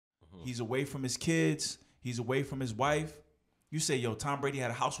He's away from his kids. He's away from his wife. You say, yo, Tom Brady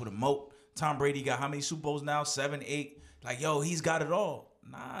had a house with a moat. Tom Brady got how many Super Bowls now? 7, 8. Like, yo, he's got it all.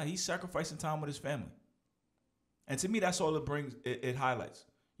 Nah, he's sacrificing time with his family. And to me, that's all it brings. It highlights.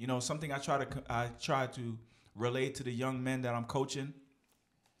 You know, something I try to relate to the young men that I'm coaching.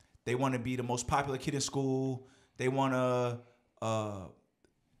 They want to be the most popular kid in school. They want to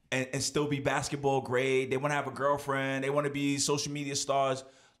and still be basketball grade. They want to have a girlfriend. They want to be social media stars.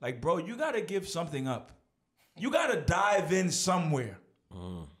 Like, bro, you got to give something up. You got to dive in somewhere.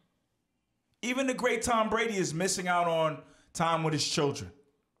 Even the great Tom Brady is missing out on time with his children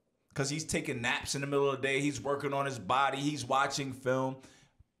because he's taking naps in the middle of the day. He's working on his body. He's watching film.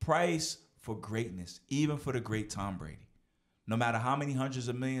 Price for greatness, even for the great Tom Brady. No matter how many hundreds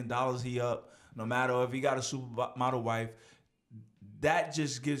of $millions he up, no matter if he got a supermodel wife, that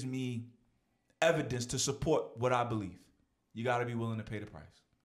just gives me evidence to support what I believe. You got to be willing to pay the price.